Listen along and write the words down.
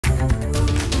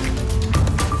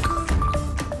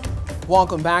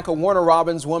Welcome back. A Warner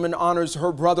Robins woman honors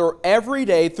her brother every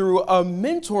day through a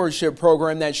mentorship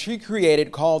program that she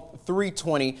created called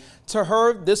 320. To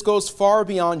her, this goes far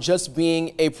beyond just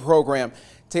being a program.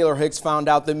 Taylor Hicks found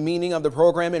out the meaning of the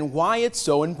program and why it's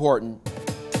so important.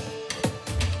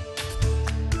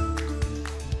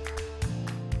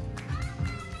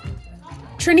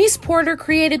 Trinice Porter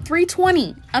created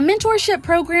 320, a mentorship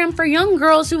program for young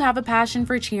girls who have a passion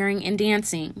for cheering and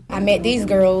dancing. I met these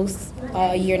girls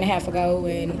a year and a half ago,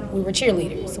 and we were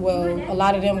cheerleaders. Well, a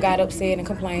lot of them got upset and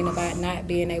complained about not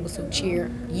being able to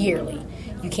cheer yearly.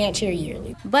 You can't cheer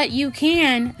yearly. But you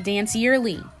can dance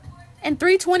yearly. And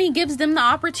 320 gives them the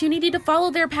opportunity to follow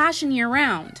their passion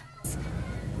year-round.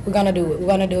 We're going to do it. We're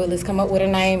going to do it. Let's come up with a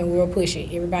name and we'll push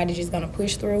it. Everybody's just going to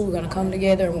push through. We're going to come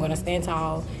together and we're going to stand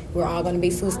tall. We're all going to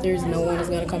be sisters. No one is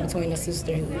going to come between the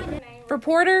sisterhood. For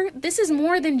Porter, this is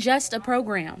more than just a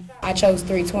program. I chose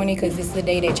 320 because it's the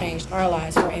day that changed our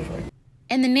lives forever.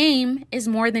 And the name is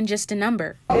more than just a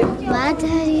number. My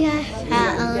daddy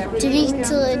had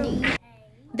 320.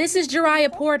 This is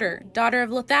Jariah Porter, daughter of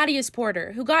Lethadius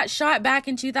Porter, who got shot back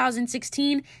in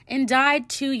 2016 and died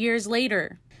 2 years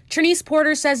later. Trinice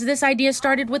Porter says this idea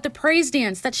started with the praise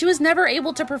dance that she was never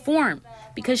able to perform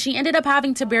because she ended up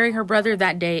having to bury her brother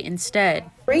that day instead.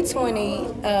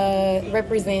 320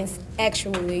 represents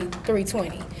actually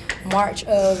 320. March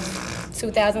of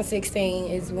 2016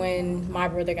 is when my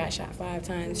brother got shot 5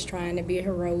 times trying to be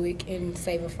heroic and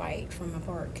save a fight from a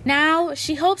park. Now,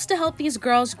 she hopes to help these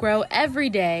girls grow every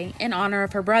day in honor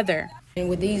of her brother. And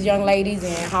with these young ladies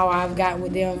and how I've got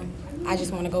with them, I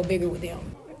just want to go bigger with them.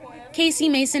 Casey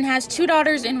Mason has 2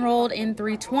 daughters enrolled in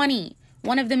 320.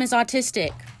 One of them is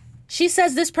autistic. She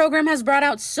says this program has brought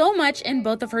out so much in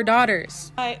both of her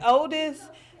daughters. My oldest,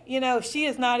 she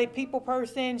is not a people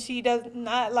person. She does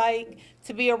not like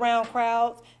to be around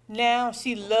crowds. Now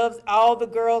she loves all the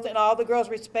girls and all the girls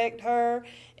respect her,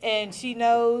 and she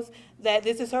knows that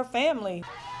this is her family.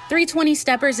 320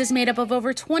 Steppers is made up of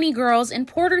over 20 girls, and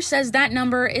Porter says that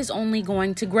number is only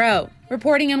going to grow.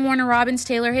 Reporting in Warner Robins,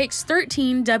 Taylor Hicks,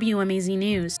 13 WMAZ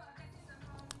News.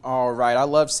 All right, I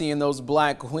love seeing those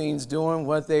black queens doing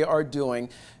what they are doing.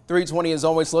 320 is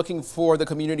always looking for the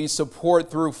community's support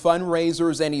through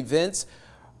fundraisers and events.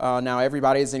 Now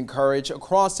everybody is encouraged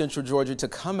across Central Georgia to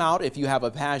come out if you have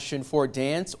a passion for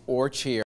dance or cheer.